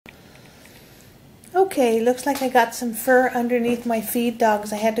Okay, looks like I got some fur underneath my feed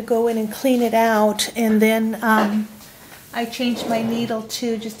dogs. I had to go in and clean it out, and then I changed my needle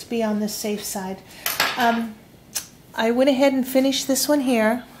too, just to be on the safe side. I went ahead and finished this one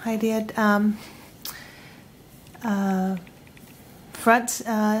here. I did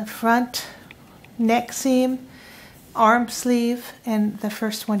front neck seam, arm sleeve, and the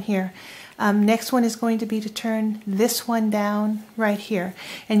first one here. Next one is going to be to turn this one down right here.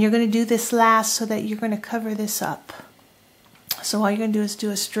 And you're going to do this last so that you're going to cover this up. So all you're going to do is do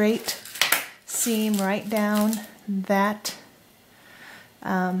a straight seam right down that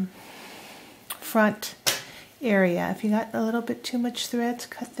front area. If you got a little bit too much threads,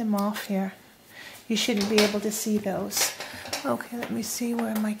 cut them off here. You shouldn't be able to see those. Okay, let me see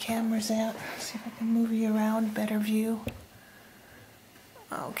where my camera's at. See if I can move you around, better view.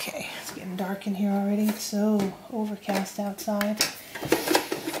 Okay, it's getting dark in here already. It's so overcast outside.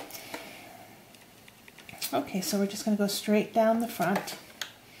 Okay, so we're just going to go straight down the front.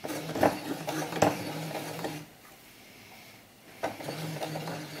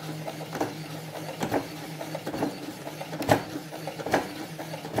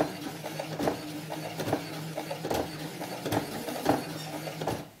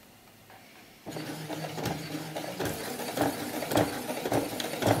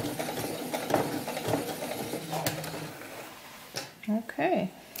 Okay.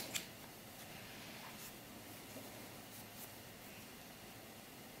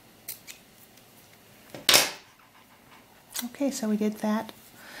 Okay, so we did that.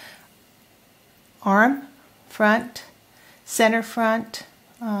 Arm, front, center front,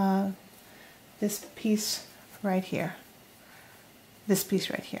 this piece right here. This piece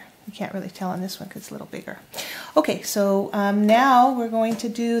right here. You can't really tell on this one because it's a little bigger. Okay, so now we're going to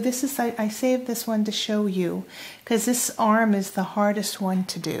do, this is, I saved this one to show you because this arm is the hardest one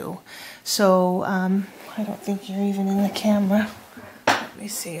to do. So I don't think you're even in the camera. Let me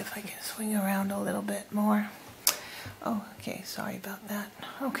see if I can swing around a little bit more. Oh, okay, sorry about that.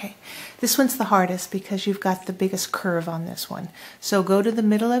 Okay, this one's the hardest because you've got the biggest curve on this one. So go to the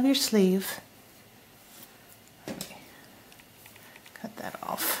middle of your sleeve. Cut that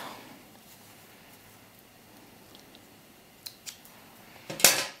off.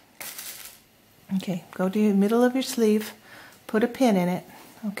 Okay, go to the middle of your sleeve, put a pin in it,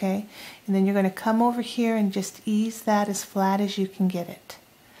 okay? And then you're going to come over here and just ease that as flat as you can get it.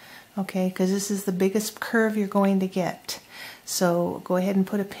 Okay, because this is the biggest curve you're going to get. So go ahead and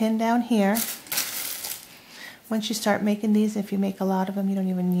put a pin down here. Once you start making these, if you make a lot of them, you don't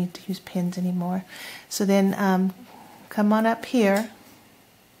even need to use pins anymore. So then come on up here.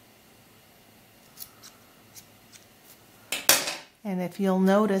 And if you'll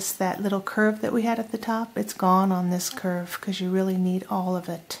notice that little curve that we had at the top, it's gone on this curve because you really need all of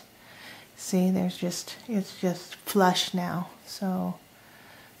it. See, it's just flush now. So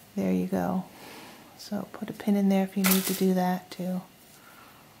there you go. So put a pin in there if you need to do that too.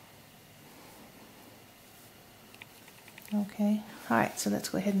 Okay, all right, so let's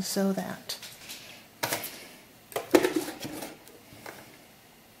go ahead and sew that.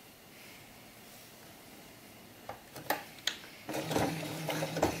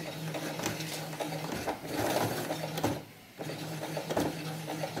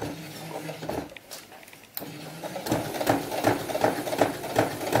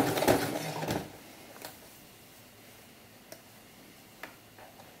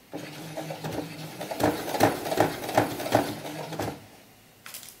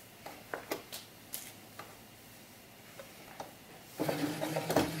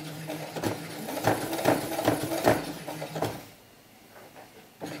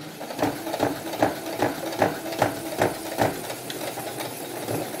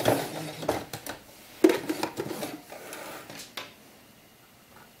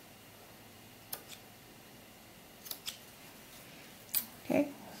 Okay,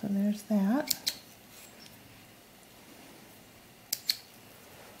 so there's that.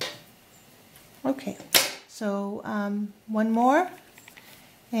 Okay, so one more,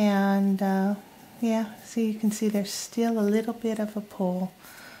 and yeah, see, you can see there's still a little bit of a pull,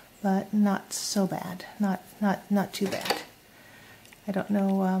 but not so bad, not too bad. I don't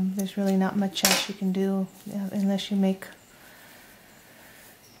know, there's really not much else you can do unless you make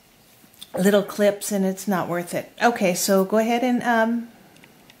little clips, and it's not worth it. Okay, so go ahead and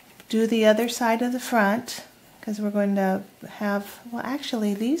do the other side of the front, because we're going to have, well,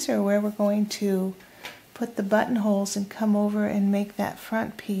 actually these are where we're going to put the buttonholes and come over and make that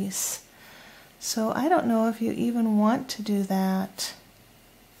front piece. So I don't know if you even want to do that.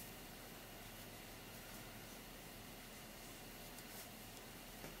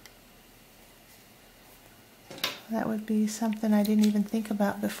 that would be something I didn't even think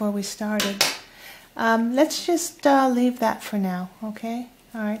about before we started. Let's just leave that for now, okay?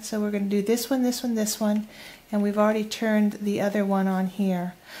 All right, so we're going to do this one, this one, this one, and we've already turned the other one on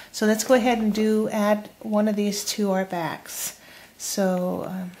here. So let's go ahead and add one of these to our backs. So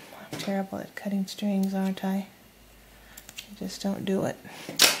I'm terrible at cutting strings, aren't I? I just don't do it.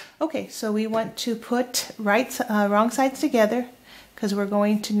 Okay, so we want to put wrong sides together, because we're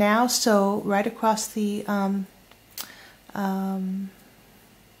going to now sew right across the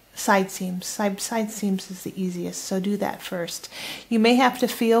side seams. Side seams is the easiest, so do that first. You may have to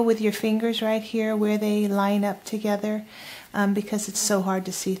feel with your fingers right here where they line up together, because it's so hard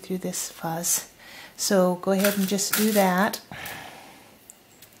to see through this fuzz. So go ahead and just do that.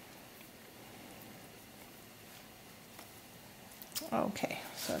 Okay,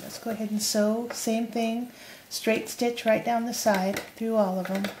 so let's go ahead and sew. Same thing, straight stitch right down the side through all of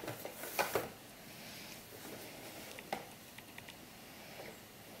them.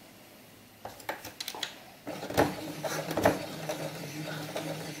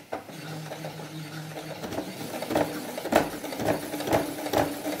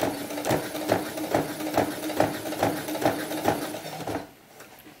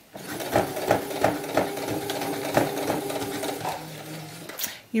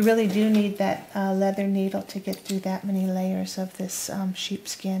 You really do need that leather needle to get through that many layers of this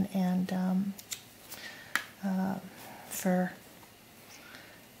sheepskin and fur.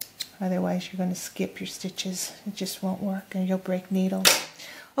 Otherwise you're going to skip your stitches. It just won't work and you'll break needles.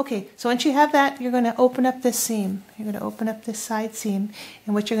 Okay, so once you have that, you're going to open up this seam. You're going to open up this side seam,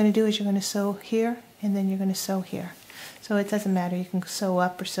 and what you're going to do is you're going to sew here and then you're going to sew here. So it doesn't matter, you can sew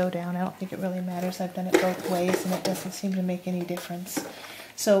up or sew down. I don't think it really matters. I've done it both ways and it doesn't seem to make any difference.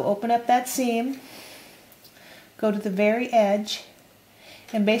 So open up that seam, go to the very edge,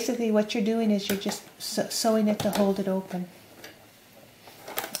 and basically what you're doing is you're just sewing it to hold it open.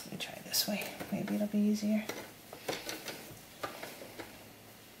 Let me try this way, maybe it'll be easier.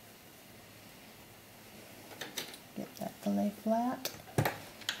 Get that to lay flat.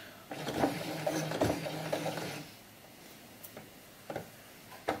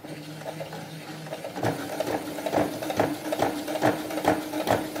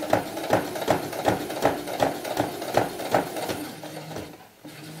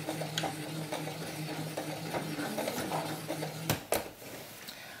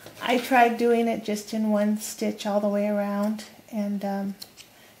 I tried doing it just in one stitch all the way around, and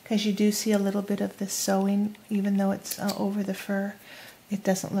because you do see a little bit of this sewing, even though it's over the fur, it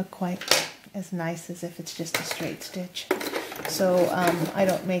doesn't look quite as nice as if it's just a straight stitch. So I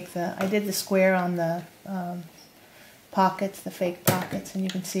don't make I did the square on the pockets, the fake pockets, and you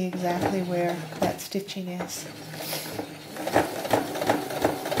can see exactly where that stitching is.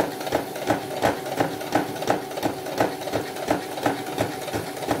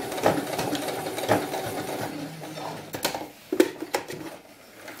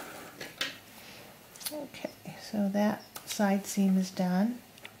 So that side seam is done.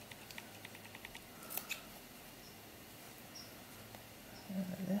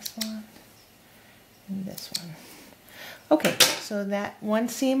 This one and this one. Okay, so that one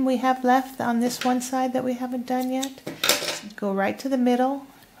seam we have left on this one side that we haven't done yet, go right to the middle,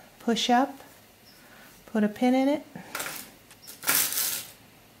 push up, put a pin in it.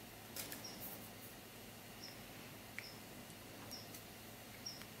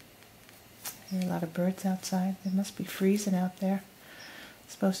 There are a lot of birds outside. It must be freezing out there.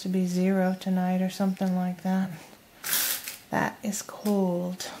 It's supposed to be 0 tonight or something like that. That is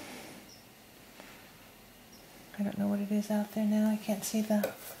cold. I don't know what it is out there now. I can't see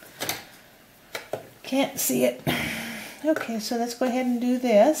it. Okay, so let's go ahead and do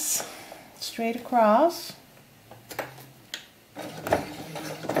this straight across.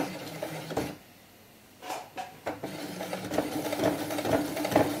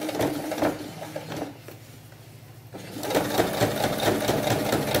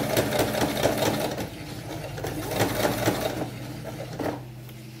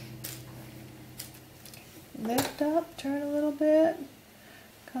 Lift up, turn a little bit,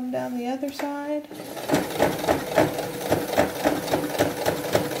 come down the other side.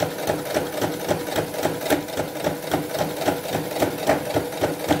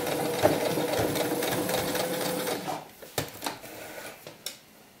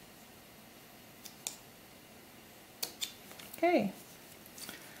 Okay,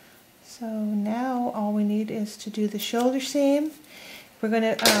 so now all we need is to do the shoulder seam. We're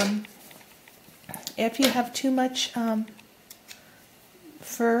going to if you have too much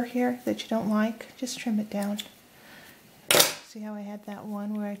fur here that you don't like, just trim it down. See how I had that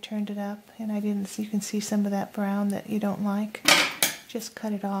one where I turned it up and I didn't, you can see some of that brown that you don't like. Just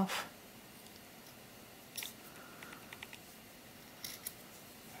cut it off.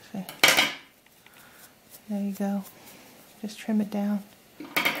 See. There you go. Just trim it down.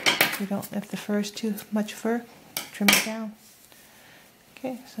 If the fur is too much fur, trim it down.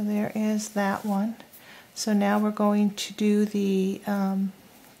 Okay, so there is that one. So now we're going to do the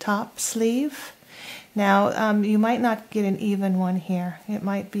top sleeve. Now you might not get an even one here. It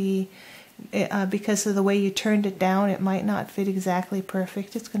might be, because of the way you turned it down, it might not fit exactly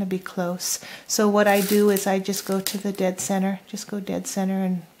perfect. It's going to be close. So what I do is I just go to the dead center, just go dead center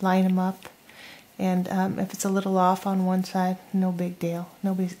and line them up. And if it's a little off on one side, no big deal.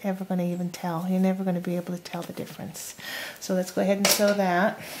 Nobody's ever going to even tell. You're never going to be able to tell the difference. So let's go ahead and sew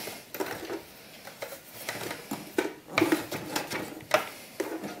that.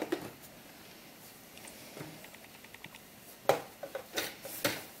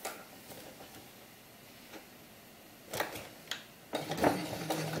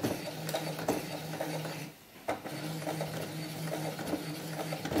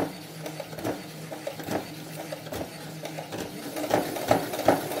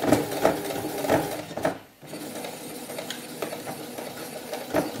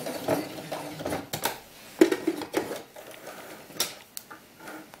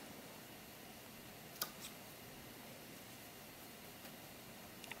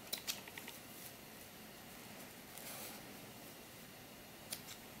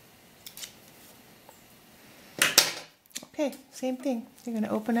 Okay, same thing. You're going to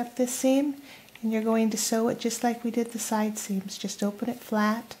open up this seam and you're going to sew it just like we did the side seams. Just open it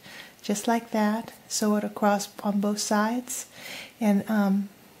flat, just like that. Sew it across on both sides and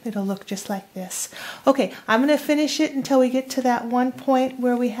it'll look just like this. Okay, I'm going to finish it until we get to that one point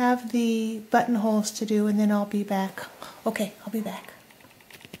where we have the buttonholes to do, and then I'll be back. Okay, I'll be back.